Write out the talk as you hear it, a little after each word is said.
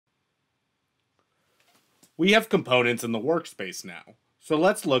We have components in the workspace now, so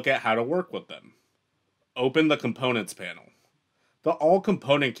let's look at how to work with them. Open the Components panel. The All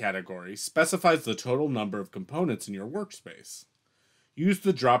Component category specifies the total number of components in your workspace. Use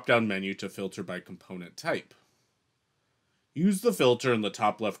the drop-down menu to filter by component type. Use the filter in the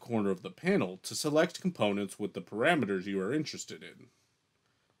top left corner of the panel to select components with the parameters you are interested in.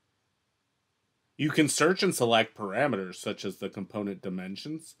 You can search and select parameters such as the component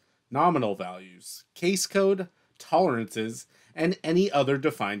dimensions, nominal values, case code, tolerances, and any other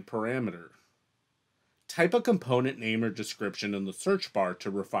defined parameter. Type a component name or description in the search bar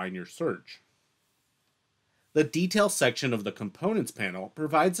to refine your search. The Details section of the Components panel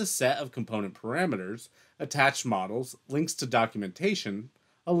provides a set of component parameters, attached models, links to documentation,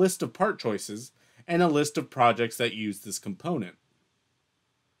 a list of part choices, and a list of projects that use this component.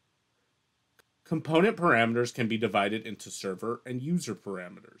 Component parameters can be divided into server and user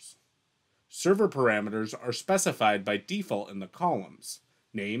parameters. Server parameters are specified by default in the columns: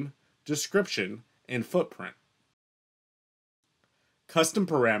 name, description, and footprint. Custom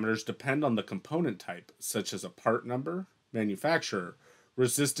parameters depend on the component type, such as a part number, manufacturer,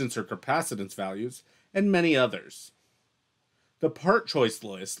 resistance or capacitance values, and many others. The part choice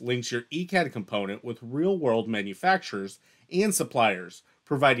list links your ECAD component with real-world manufacturers and suppliers,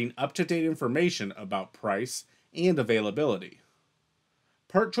 providing up-to-date information about price and availability.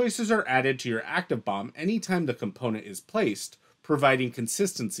 Part choices are added to your active BOM anytime the component is placed, providing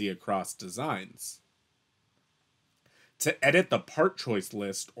consistency across designs. To edit the part choice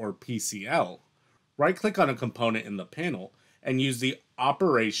list, or PCL, right-click on a component in the panel and use the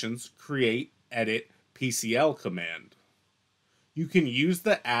Operations Create Edit PCL command. You can use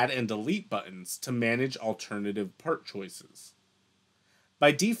the Add and Delete buttons to manage alternative part choices.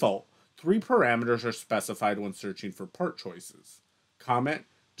 By default, 3 parameters are specified when searching for part choices: comment,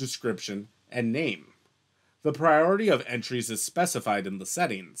 description, and name. The priority of entries is specified in the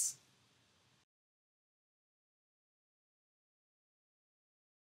settings.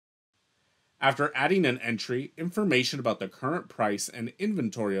 After adding an entry, information about the current price and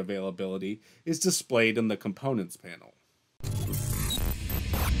inventory availability is displayed in the Components panel.